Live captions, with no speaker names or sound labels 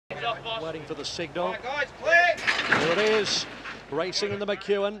Waiting for the signal. All right, guys, clear. Here it is. Racing in the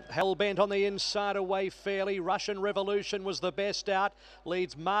McEwen, hell-bent on the inside, away fairly. Russian Revolution was the best out,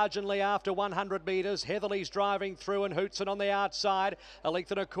 leads marginally after 100 metres. Heatherly's driving through and Hootson on the outside. A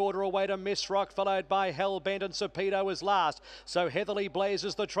length and a quarter away to Miss Rock, followed by Hell-bent, and Serpedo is last. So Heatherly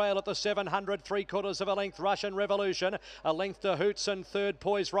blazes the trail at the 700, 3/4 of a length. Russian Revolution, a length to Hootson, third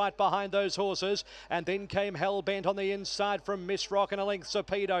poise right behind those horses. And then came Hell-bent on the inside from Miss Rock, and a length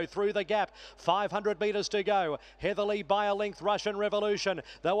Serpedo through the gap. 500 metres to go. Heatherly by a length, Russian Revolution.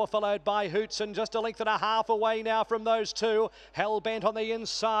 They were followed by Hootson, just a length and a half away now from those two. Hell-bent on the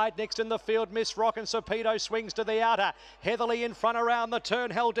inside. Next in the field, Miss Rock, and Serpedo swings to the outer. Heatherly in front around the turn,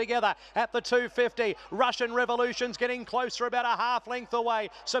 held together at the 250. Russian Revolution's getting closer, about a half length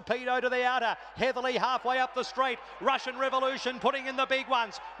away. Serpedo to the outer. Heatherly halfway up the straight. Russian Revolution putting in the big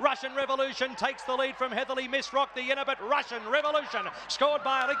ones. Russian Revolution takes the lead from Heatherly. Miss Rock the inner, but Russian Revolution scored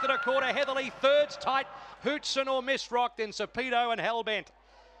by a length and a quarter. Heatherly thirds tight. Hootson or Miss Rock, then Serpedo and Hell-bent.